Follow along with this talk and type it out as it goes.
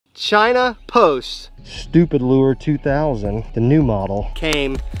China Post Stupid Lure 2000, the new model,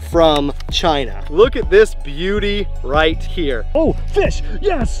 came from China. Look at this beauty right here. Oh, fish,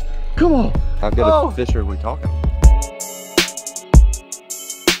 yes, come on. How good of fish are we talking?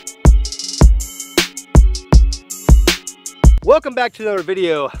 Welcome back to another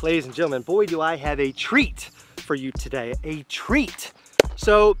video, ladies and gentlemen. Boy, do I have a treat for you today, a treat.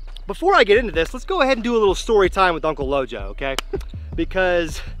 So before I get into this, let's go ahead and do a little story time with Uncle Lojo, okay?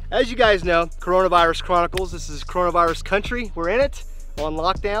 Because as you guys know, Coronavirus Chronicles, this is coronavirus country. We're in it, on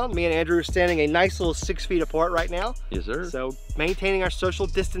lockdown. Me and Andrew are standing a nice little 6 feet apart right now. Yes, sir. So maintaining our social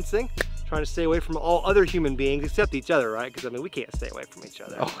distancing, trying to stay away from all other human beings except each other, right? Because I mean, we can't stay away from each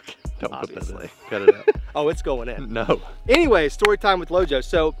other. Oh, don't obviously. Put that in. Cut it out. Oh, it's going in. No. Anyway, story time with Lojo.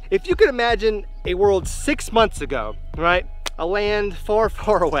 So if you could imagine a world 6 months ago, right? A land far,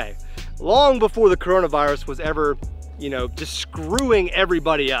 far away, long before the coronavirus was ever, you know, just screwing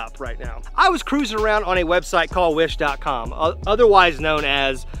everybody up right now. I was cruising around on a website called wish.com, otherwise known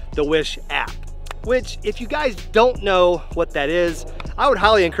as the Wish app, which if you guys don't know what that is, I would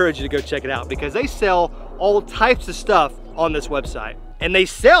highly encourage you to go check it out because they sell all types of stuff on this website. And they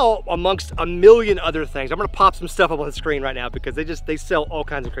sell amongst a million other things. I'm gonna pop some stuff up on the screen right now because they sell all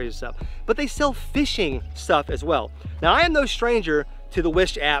kinds of crazy stuff. But they sell fishing stuff as well. Now I am no stranger to the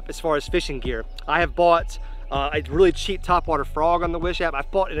Wish app as far as fishing gear. I have bought a really cheap topwater frog on the Wish app. I've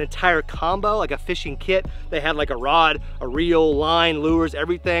bought an entire combo, like a fishing kit. They had like a rod, a reel, line, lures,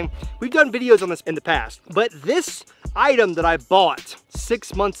 everything. We've done videos on this in the past. But this item that I bought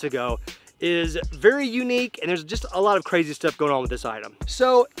 6 months ago is very unique, and there's just a lot of crazy stuff going on with this item.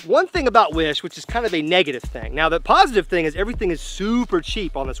 So one thing about Wish, which is kind of a negative thing. Now the positive thing is everything is super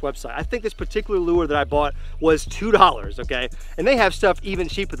cheap on this website. I think this particular lure that I bought was $2, okay? And they have stuff even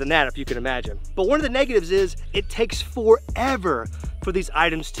cheaper than that if you can imagine. But one of the negatives is it takes forever for these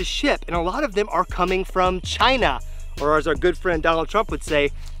items to ship, and a lot of them are coming from China, or as our good friend Donald Trump would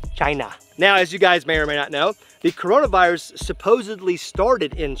say, China. Now, as you guys may or may not know, the coronavirus supposedly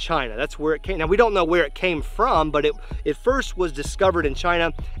started in China. That's where it came. Now, we don't know where it came from, but it first was discovered in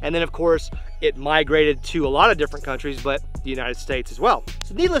China, and then of course, it migrated to a lot of different countries, but the United States as well.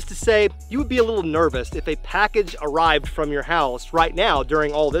 So needless to say, you would be a little nervous if a package arrived from your house right now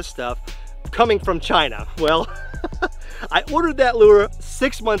during all this stuff coming from China. Well, I ordered that lure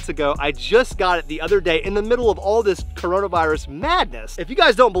 6 months ago. I just got it the other day in the middle of all this coronavirus madness. If you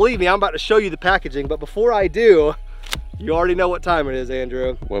guys don't believe me, I'm about to show you the packaging, but before I do, you already know what time it is,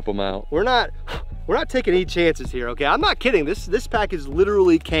 Andrew. Whip them out. We're not taking any chances here, okay? I'm not kidding. This package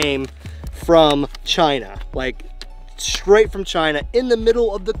literally came from China, like straight from China in the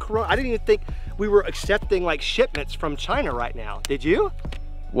middle of the corona. I didn't even think we were accepting like shipments from China right now. Did you?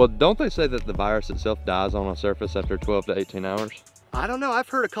 Well, don't they say that the virus itself dies on a surface after 12 to 18 hours? I don't know. I've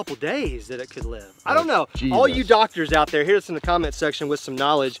heard a couple days that it could live. I don't know. Jesus. All you doctors out there, hit us in the comment section with some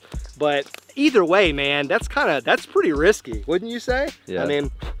knowledge. But either way, man, that's pretty risky, wouldn't you say? Yeah. I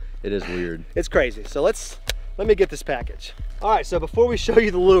mean, it is weird. It's crazy. So let me get this package. All right, so before we show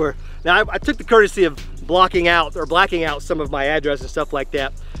you the lure, now I took the courtesy of blacking out some of my address and stuff like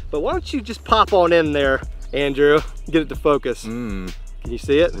that. But why don't you just pop on in there, Andrew, get it to focus. Can you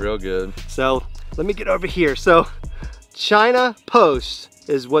see it? Real good. So let me get over here. So China Post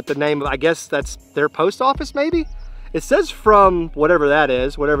is what the name of, I guess that's their post office maybe? It says from whatever that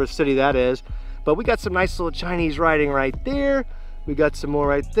is, whatever city that is, but we got some nice little Chinese writing right there. We got some more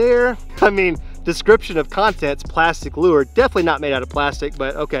right there. I mean, description of contents, plastic lure, definitely not made out of plastic,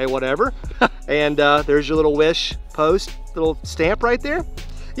 but okay, whatever. And there's your little Wish post, little stamp right there.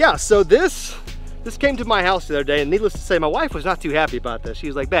 Yeah, so this came to my house the other day, and needless to say, my wife was not too happy about this. She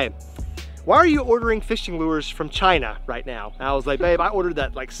was like, babe, why are you ordering fishing lures from China right now? And I was like, babe, I ordered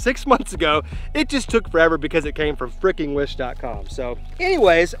that like 6 months ago. It just took forever because it came from freaking wish.com. So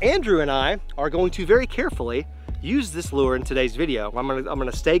anyways, Andrew and I are going to very carefully use this lure in today's video. I'm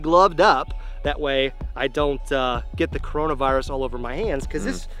gonna stay gloved up. That way I don't get the coronavirus all over my hands,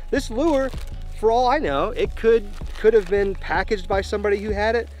 because this lure, for all I know, it could have been packaged by somebody who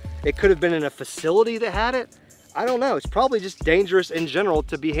had it. It could have been in a facility that had it. I don't know. It's probably just dangerous in general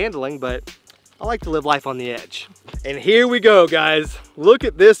to be handling, but I like to live life on the edge. And here we go, guys. Look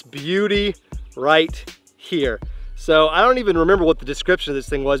at this beauty right here. So I don't even remember what the description of this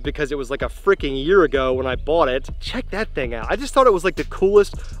thing was because it was like a freaking year ago when I bought it. Check that thing out. I just thought it was like the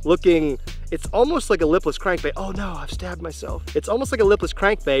coolest looking, it's almost like a lipless crankbait. Oh no, I've stabbed myself. It's almost like a lipless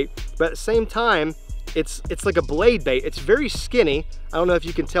crankbait, but at the same time, it's like a blade bait. It's very skinny. I don't know if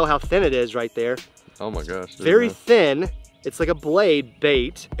you can tell how thin it is right there. Oh my gosh. Very thin. It's like a blade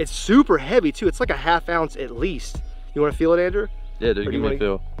bait. It's super heavy too. It's like a ½ ounce at least. You want to feel it, Andrew? Yeah, dude, give me a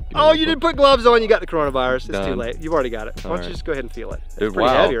feel. Oh, you didn't put gloves on, you got the coronavirus. It's Done. Too late. You've already got it. Why don't you just go ahead and feel it? It's Dude, pretty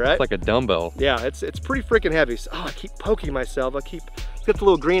heavy, right? It's like a dumbbell. Yeah, it's pretty freaking heavy. So, oh, I keep poking myself. It's got the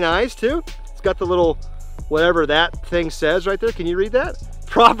little green eyes too. It's got the little, whatever that thing says right there. Can you read that?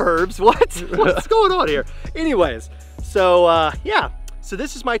 Proverbs, what? What's going on here? Anyways, so yeah. So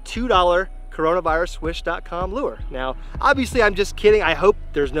this is my $2 coronaviruswish.com lure. Now, obviously I'm just kidding. I hope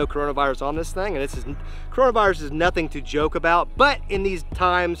there's no coronavirus on this thing, and coronavirus is nothing to joke about, but in these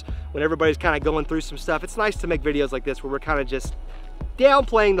times when everybody's kind of going through some stuff, it's nice to make videos like this where we're kind of just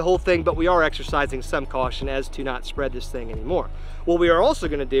downplaying the whole thing, but we are exercising some caution as to not spread this thing anymore. What we are also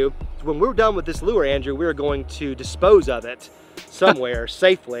gonna do is when we're done with this lure, Andrew, we're going to dispose of it somewhere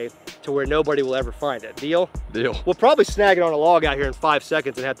safely to where nobody will ever find it. Deal? Deal. We'll probably snag it on a log out here in 5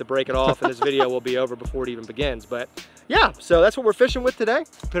 seconds and have to break it off, and this video will be over before it even begins. But yeah, so that's what we're fishing with today.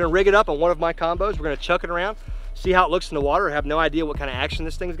 I'm gonna rig it up on one of my combos. We're gonna chuck it around, see how it looks in the water. I have no idea what kind of action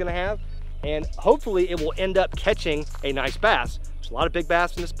this thing's gonna have, and hopefully it will end up catching a nice bass. There's a lot of big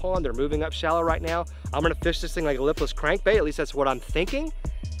bass in this pond. They're moving up shallow right now. I'm gonna fish this thing like a lipless crankbait. At least that's what I'm thinking.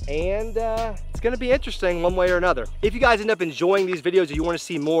 And it's gonna be interesting one way or another. If you guys end up enjoying these videos or you wanna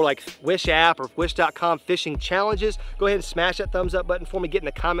see more like Wish app or wish.com fishing challenges, go ahead and smash that thumbs up button for me, get in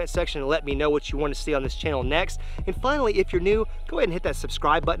the comment section and let me know what you wanna see on this channel next. And finally, if you're new, go ahead and hit that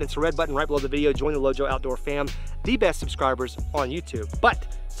subscribe button. It's a red button right below the video. Join the LOJO Outdoor fam, the best subscribers on YouTube.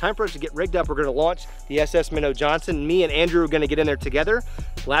 But it's time for us to get rigged up. We're gonna launch the SS Minnow Johnson. Me and Andrew are gonna get in there together.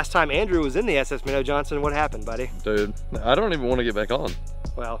 Last time Andrew was in the SS Minnow Johnson, what happened, buddy? Dude, I don't even wanna get back on.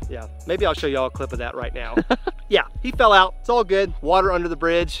 Well, yeah, maybe I'll show y'all a clip of that right now. Yeah, he fell out. It's all good. Water under the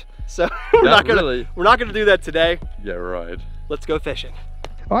bridge. So we're not gonna do that today. Yeah, right. Let's go fishing.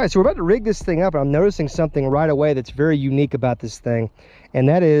 All right, so we're about to rig this thing up, and I'm noticing something right away that's very unique about this thing, and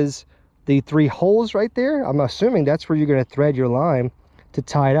that is the 3 holes right there. I'm assuming that's where you're gonna thread your line to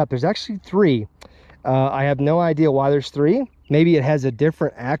tie it up. There's actually 3. I have no idea why there's 3. Maybe it has a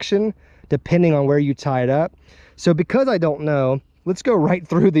different action depending on where you tie it up. So because I don't know, let's go right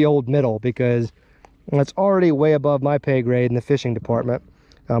through the old middle, because it's already way above my pay grade in the fishing department.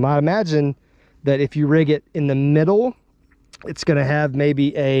 I imagine that if you rig it in the middle, it's going to have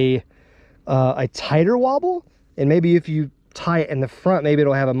maybe a tighter wobble, and maybe if you tie it in the front, maybe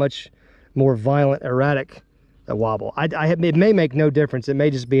it'll have a much more violent, erratic wobble. It may make no difference. It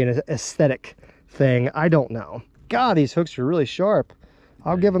may just be an aesthetic thing. I don't know. God, these hooks are really sharp.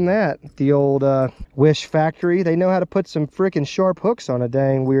 I'll give them that. The old Wish factory, they know how to put some freaking sharp hooks on a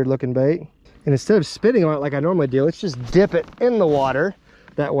dang weird looking bait. And instead of spitting on it like I normally do, let's just dip it in the water.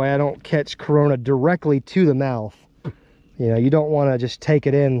 That way I don't catch Corona directly to the mouth. You know, you don't want to just take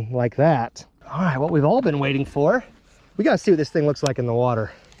it in like that. All right, what we've all been waiting for. We got to see what this thing looks like in the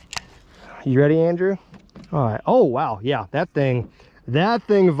water. You ready, Andrew? All right. Oh, wow. Yeah, that thing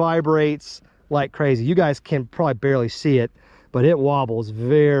vibrates like crazy. You guys can probably barely see it, but it wobbles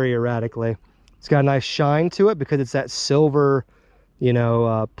very erratically. It's got a nice shine to it because it's that silver, you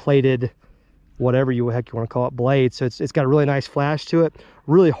know, plated, whatever you heck you want to call it, blade. So it's got a really nice flash to it,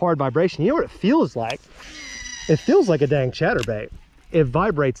 really hard vibration. You know what it feels like? It feels like a dang chatterbait. It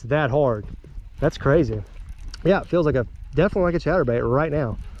vibrates that hard. That's crazy. Yeah, it feels like definitely like a chatterbait right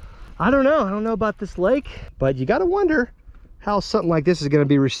now. I don't know about this lake, but you got to wonder how something like this is going to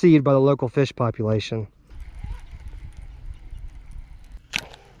be received by the local fish population.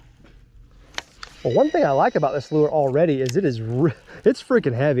 Well, one thing I like about this lure already is it's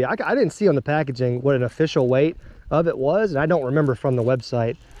freaking heavy. I didn't see on the packaging what an official weight of it was, and I don't remember from the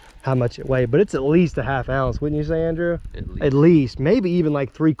website how much it weighed, but it's at least a ½ ounce, wouldn't you say, Andrew? At least, maybe even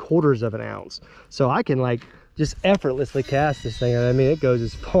like 3/4 of an ounce. So I can like just effortlessly cast this thing. I mean, it goes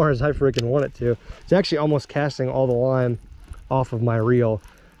as far as I freaking want it to. It's actually almost casting all the line off of my reel.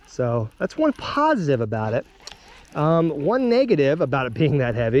 So that's one positive about it. One negative about it being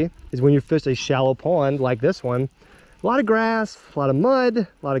that heavy is when you fish a shallow pond like this one, a lot of grass, a lot of mud, a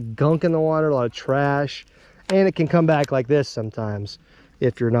lot of gunk in the water, a lot of trash, and it can come back like this sometimes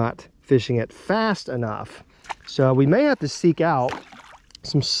if you're not fishing it fast enough. So we may have to seek out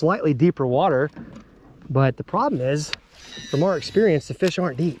some slightly deeper water, but the problem is, from our experience, the fish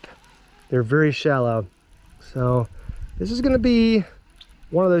aren't deep. They're very shallow. So this is going to be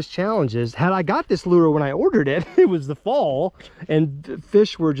one of those challenges. Had I got this lure when I ordered it, it was the fall and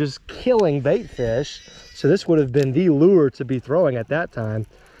fish were just killing bait fish. So this would have been the lure to be throwing at that time.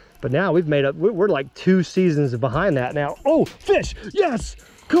 But now we've made up, we're like 2 seasons behind that now. Oh, fish, yes,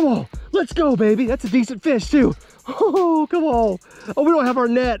 come on, let's go, baby. That's a decent fish too. Oh, come on. Oh, we don't have our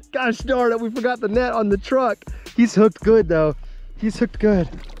net. Gosh darn it, we forgot the net on the truck. He's hooked good though. He's hooked good.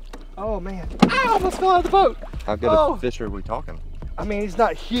 Oh man, ow, let's fell out of the boat. How good of a fish are we talking? I mean, he's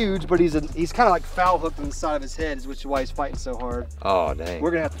not huge, but he's kind of like foul hooked on the side of his head, which is why he's fighting so hard. Oh, dang.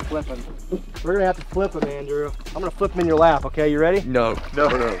 We're gonna have to flip him. We're gonna have to flip him, Andrew. I'm gonna flip him in your lap, okay? You ready? No.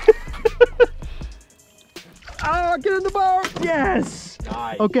 Oh, get in the boat! Yes!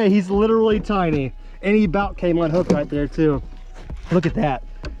 Nice. Okay, he's literally tiny. And he about came unhooked right there too. Look at that.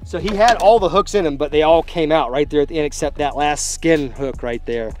 So he had all the hooks in him, but they all came out right there at the end except that last skin hook right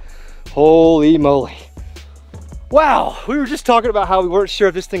there. Holy moly. Wow, we were just talking about how we weren't sure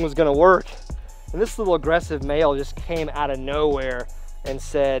if this thing was gonna work. And this little aggressive male just came out of nowhere and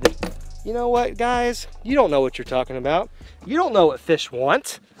said, you know what, guys? You don't know what you're talking about. You don't know what fish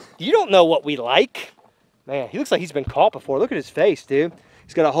want. You don't know what we like. Man, he looks like he's been caught before. Look at his face, dude.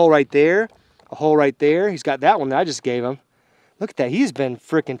 He's got a hole right there, a hole right there. He's got that one that I just gave him. Look at that. He's been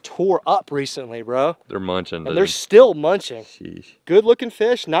freaking tore up recently, bro. They're munching. And they're still munching. Sheesh. Good looking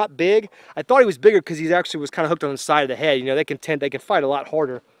fish, not big. I thought he was bigger because he actually was kind of hooked on the side of the head. You know, they can fight a lot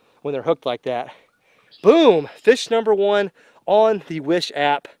harder when they're hooked like that. Boom, fish number 1 on the Wish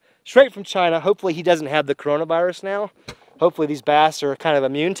app, straight from China. Hopefully he doesn't have the coronavirus now. Hopefully these bass are kind of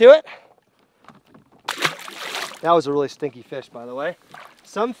immune to it. That was a really stinky fish, by the way.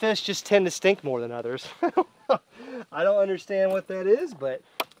 Some fish just tend to stink more than others. I don't understand what that is, but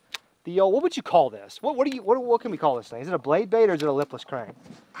the old, what would you call this? What can we call this thing? Is it a blade bait or is it a lipless crank?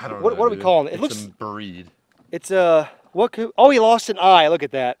 I don't know. What are we calling it? It looks a breed. It's a oh, he lost an eye. Look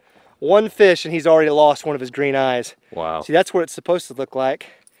at that. One fish and he's already lost one of his green eyes. Wow. See, that's what it's supposed to look like.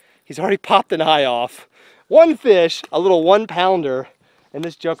 He's already popped an eye off. One fish, a little 1-pounder, and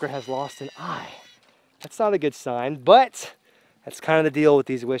this joker has lost an eye. That's not a good sign, but that's kind of the deal with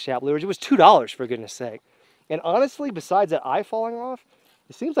these Wish app lures. It was $2 for goodness sake. And honestly, besides that eye falling off,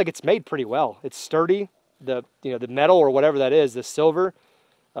 it seems like it's made pretty well. It's sturdy. The metal or whatever that is, the silver,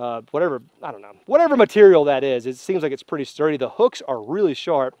 whatever, I don't know, whatever material that is, it seems like it's pretty sturdy. The hooks are really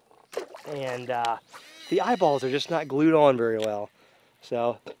sharp, and the eyeballs are just not glued on very well.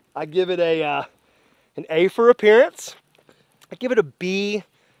 So I give it an A for appearance. I give it a B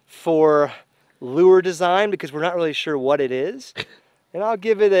for lure design because we're not really sure what it is. And I'll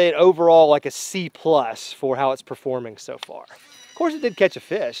give it an overall like a C+ for how it's performing so far. Of course it did catch a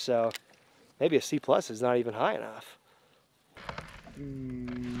fish, so maybe a C+ is not even high enough.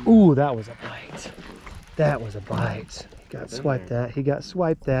 Ooh, that was a bite. That was a bite. He got swiped at. He got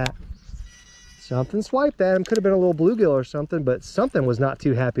swiped at. Something swiped at him. Could have been a little bluegill or something, but something was not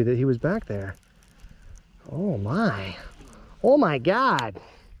too happy that he was back there. Oh my. Oh my God.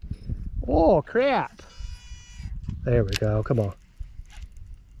 Oh crap. There we go. Come on.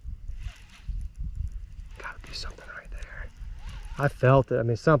 Gotta be something right there. I felt it. I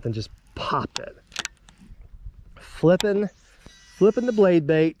mean, something just popped it. Flipping the blade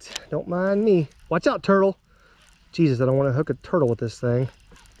bait. Don't mind me. Watch out, turtle. Jesus, I don't want to hook a turtle with this thing.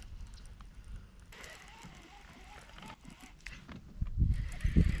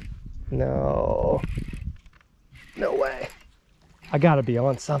 No. No way. I gotta be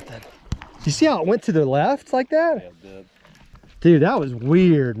on something. You see how it went to the left like that? Yeah, it did. Dude, that was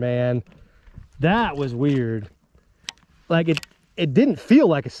weird, man. That was weird. Like it didn't feel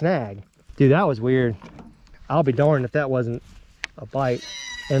like a snag. Dude, that was weird. I'll be darned if that wasn't a bite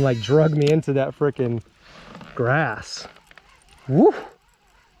and like drug me into that freaking grass. Woo!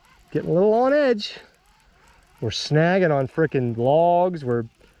 Getting a little on edge. We're snagging on freaking logs. We're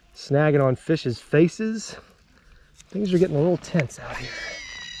snagging on fish's faces. Things are getting a little tense out here.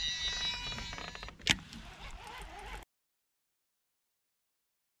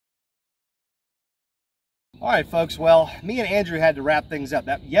 All right, folks. Well, me and Andrew had to wrap things up.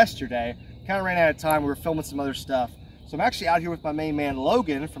 That yesterday, kind of ran out of time. We were filming some other stuff. So I'm actually out here with my main man,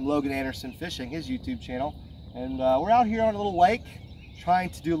 Logan, from Logan Anderson Fishing, his YouTube channel. And we're out here on a little lake trying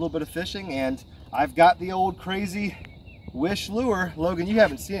to do a little bit of fishing. And I've got the old crazy Wish lure. Logan, you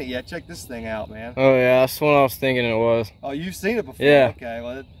haven't seen it yet. Check this thing out, man. Oh yeah, that's what I was thinking it was. Oh, you've seen it before? Yeah. Okay,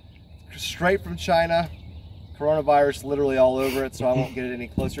 well, straight from China. Coronavirus literally all over it, so I won't get it any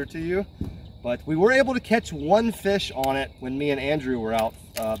closer to you. But we were able to catch one fish on it when me and Andrew were out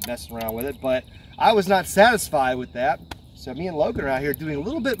messing around with it, but I was not satisfied with that. So me and Logan are out here doing a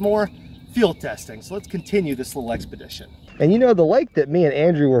little bit more field testing. So let's continue this little expedition. And you know, the lake that me and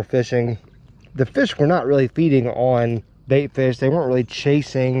Andrew were fishing, the fish were not really feeding on bait fish. They weren't really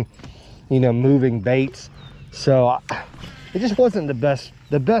chasing, you know, moving baits. So it just wasn't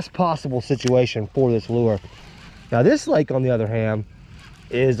the best possible situation for this lure. Now this lake, on the other hand,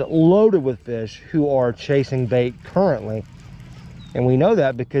 is loaded with fish who are chasing bait currently. And we know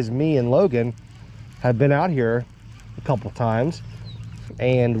that because me and Logan have been out here a couple times,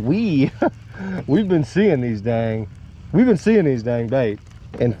 and we've been seeing these dang We've been seeing these dang bait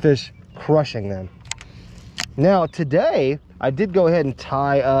and fish crushing them. Now today, I did go ahead and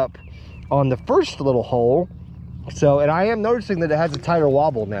tie up on the first little hole. So, and I am noticing that it has a tighter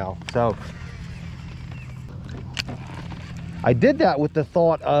wobble now. So I did that with the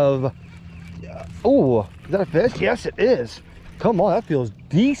thought of, oh, is that a fish? Yes, it is. Come on, that feels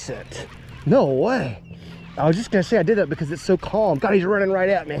decent. No way. I was just gonna say I did that because it's so calm. God, he's running right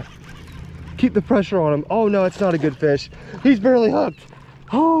at me. Keep the pressure on him. Oh no, it's not a good fish. He's barely hooked.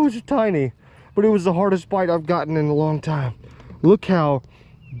 Oh, it's tiny. But it was the hardest bite I've gotten in a long time. Look how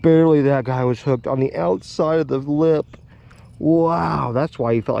barely that guy was hooked on the outside of the lip. Wow, that's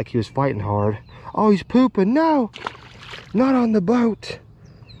why he felt like he was fighting hard. Oh, he's pooping. No, not on the boat.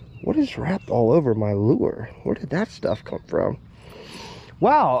 What is wrapped all over my lure? Where did that stuff come from?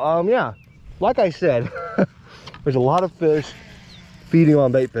 Wow, yeah, like I said, there's a lot of fish feeding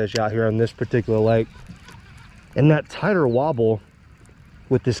on bait fish out here on this particular lake. And that tighter wobble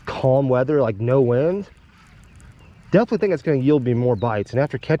with this calm weather, like no wind, definitely think it's going to yield me more bites. And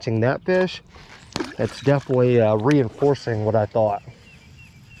after catching that fish, that's definitely reinforcing what I thought.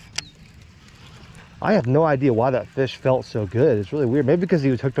 I have no idea why that fish felt so good. It's really weird. Maybe because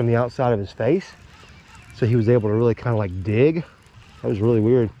he was hooked on the outside of his face, so he was able to really kind of like dig. That was really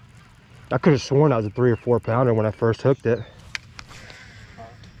weird. I could have sworn that was a 3 or 4 pounder when I first hooked it.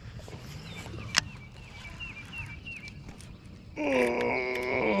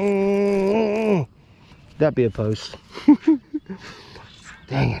 That'd be a post.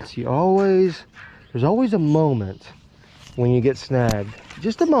 Dang it, there's always a moment when you get snagged,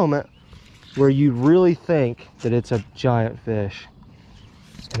 just a moment, where you really think that it's a giant fish.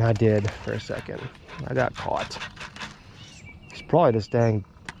 And I did for a second. I got caught. It's probably this dang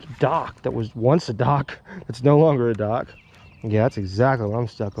dock that was once a dock that's no longer a dock. Yeah, that's exactly what I'm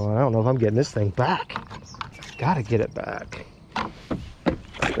stuck on. I don't know if I'm getting this thing back. Gotta get it back.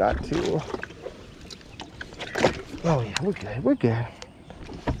 Got to. Oh yeah, we're good, we're good.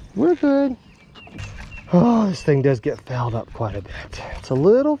 We're good. Oh, this thing does get fouled up quite a bit. It's a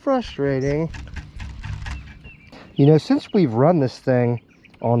little frustrating. You know, since we've run this thing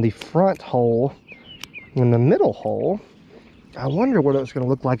on the front hole and the middle hole, I wonder what it's going to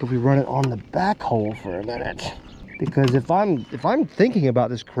look like if we run it on the back hole for a minute. Because if I'm thinking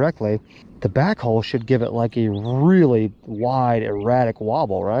about this correctly, the back hole should give it like a really wide, erratic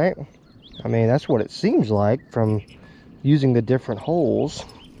wobble, right? I mean, that's what it seems like from using the different holes.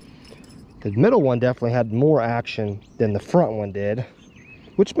 The middle one definitely had more action than the front one did,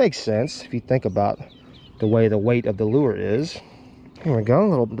 which makes sense if you think about the way the weight of the lure is. Here we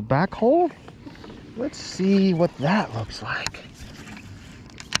go, the back hole. Let's see what that looks like.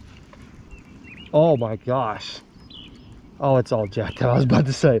 Oh my gosh. Oh, it's all jacked up. I was about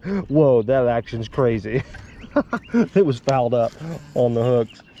to say, whoa, that action's crazy. It was fouled up on the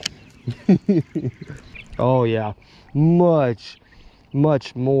hooks. Oh yeah, much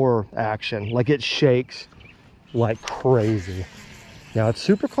more action. Like it shakes like crazy. Now it's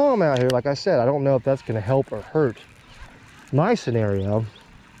super calm out here. Like I said, I don't know if that's going to help or hurt my scenario,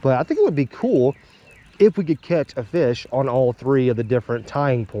 but I think it would be cool if we could catch a fish on all 3 of the different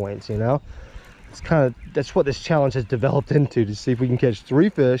tying points. You know, it's kind of, that's what this challenge has developed into, to see if we can catch 3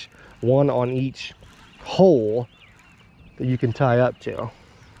 fish, 1 on each hole that you can tie up to.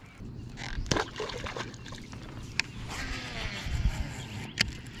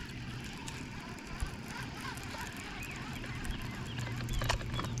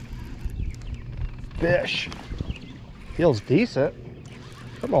 Fish. Feels decent.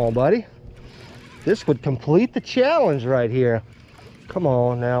 Come on, buddy. This would complete the challenge right here. Come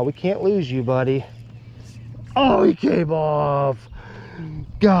on now, we can't lose you, buddy. Oh, he came off.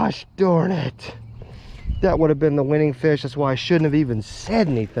 Gosh darn it. That would have been the winning fish. That's why I shouldn't have even said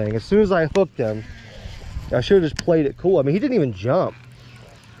anything. As soon as I hooked him, I should have just played it cool. I mean, he didn't even jump.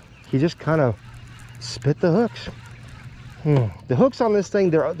 He just kind of spit the hooks. The hooks on this thing,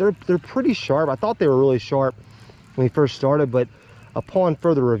 they're pretty sharp. I thought they were really sharp when we first started, but upon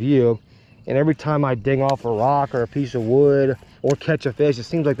further review, and every time I ding off a rock or a piece of wood or catch a fish, it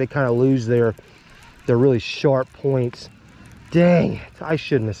seems like they kind of lose their really sharp points. Dang it, I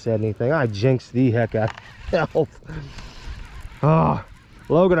shouldn't have said anything. I jinxed the heck out of myself. Ah,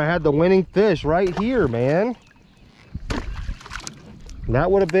 Logan, I had the winning fish right here, man. And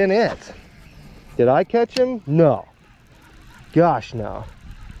that would have been it. Did I catch him? No. Gosh, no.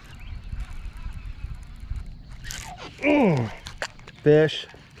 Fish,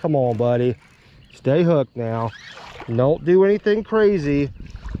 come on, buddy. Stay hooked now. Don't do anything crazy.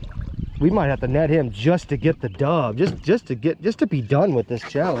 We might have to net him just to get the dub, just to be done with this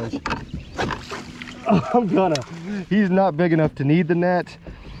challenge. Oh, I'm gonna He's not big enough to need the net,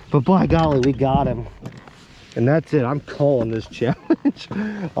 but by golly, we got him. And that's it. I'm calling this challenge.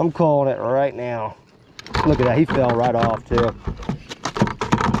 I'm calling it right now. Look at that. He fell right off too.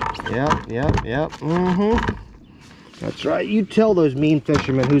 Yep. That's right. You tell those mean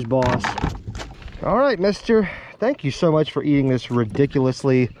fishermen who's boss. All right, mister. Thank you so much for eating this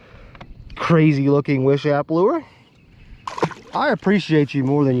ridiculously crazy looking wish app lure. I appreciate you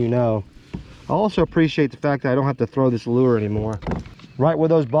more than you know. I also appreciate the fact that I don't have to throw this lure anymore. Right where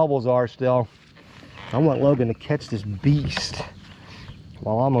those bubbles are still. I want Logan to catch this beast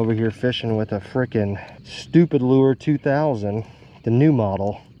while I'm over here fishing with a freaking stupid lure 2000, the new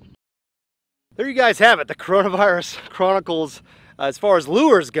model. There you guys have it, the Coronavirus Chronicles as far as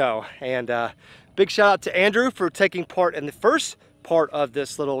lures go. And big shout out to Andrew for taking part in the first part of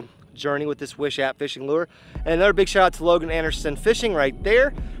this little journey with this Wish app fishing lure. And another big shout out to Logan Anderson Fishing right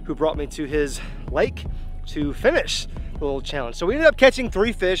there, who brought me to his lake to finish the little challenge. So we ended up catching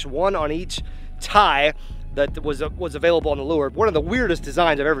 3 fish, 1 on each tie that was available on the lure. One of the weirdest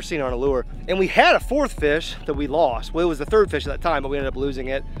designs I've ever seen on a lure. And we had a 4th fish that we lost. Well, it was the 3rd fish at that time, but we ended up losing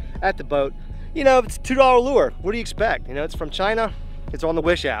it at the boat. You know, it's a $2 lure. What do you expect? You know, it's from China. It's on the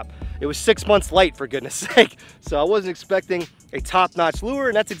Wish app. It was 6 months late, for goodness sake. So I wasn't expecting a top-notch lure,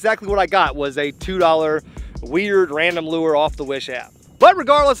 and that's exactly what I got, was a $2 weird random lure off the Wish app. But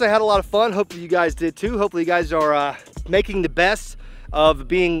regardless, I had a lot of fun. Hopefully you guys did too. Hopefully you guys are making the best of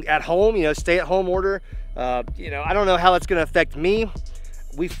being at home, you know, stay-at-home order. You know, I don't know how that's gonna affect me.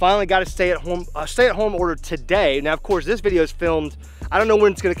 We finally got a stay-at-home order today. Now, of course, this video is filmed, I don't know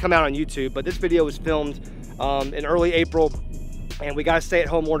when it's gonna come out on YouTube, but this video was filmed in early April, and we got a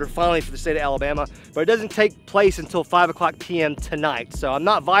stay-at-home order finally for the state of Alabama, but it doesn't take place until 5 p.m. tonight, so I'm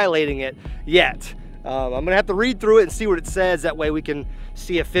not violating it yet. I'm gonna have to read through it and see what it says. That way we can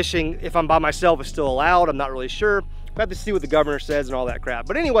see if fishing, if I'm by myself, is still allowed. I'm not really sure. We have to see what the governor says and all that crap.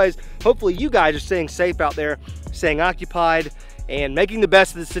 But anyways, hopefully you guys are staying safe out there, staying occupied, and making the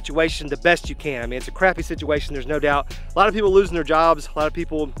best of the situation the best you can. I mean, it's a crappy situation, there's no doubt. A lot of people losing their jobs. A lot of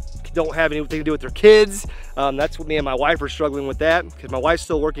people don't have anything to do with their kids. That's what me and my wife are struggling with, that because my wife's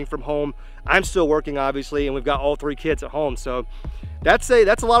still working from home. I'm still working, obviously, and we've got all 3 kids at home. So that's a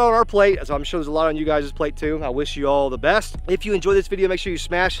lot on our plate. So I'm sure there's a lot on you guys' plate too. I wish you all the best. If you enjoyed this video, make sure you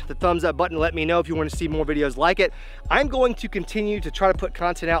smash the thumbs up button. Let me know if you want to see more videos like it. I'm going to continue to try to put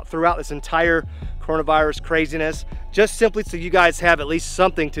content out throughout this entire coronavirus craziness, just simply so you guys have at least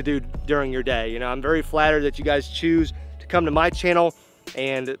something to do during your day. You know, I'm very flattered that you guys choose to come to my channel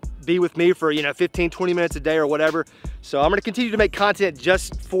and be with me for, you know, 15-20 minutes a day or whatever. So I'm going to continue to make content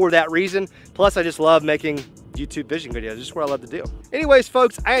just for that reason. Plus, I just love making YouTube fishing videos. Just what I love to do. Anyways,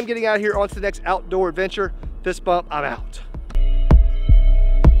 folks, I am getting out of here on to the next outdoor adventure. Fist bump, I'm out.